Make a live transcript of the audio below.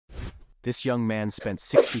This young man spent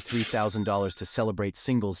 $63,000 to celebrate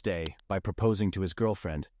Singles Day by proposing to his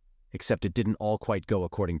girlfriend, except it didn't all quite go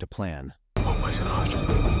according to plan. Oh my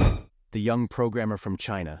gosh. The young programmer from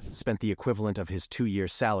China spent the equivalent of his 2-year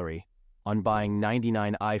salary on buying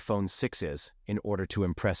 99 iPhone 6s in order to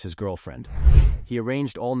impress his girlfriend. He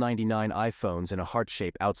arranged all 99 iPhones in a heart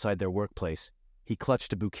shape outside their workplace. He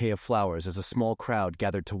clutched a bouquet of flowers as a small crowd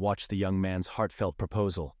gathered to watch the young man's heartfelt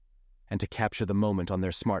proposal and to capture the moment on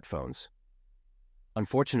their smartphones.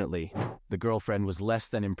 Unfortunately, the girlfriend was less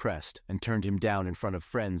than impressed and turned him down in front of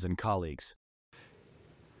friends and colleagues.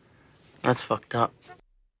 That's fucked up.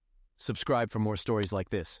 Subscribe for more stories like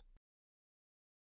this.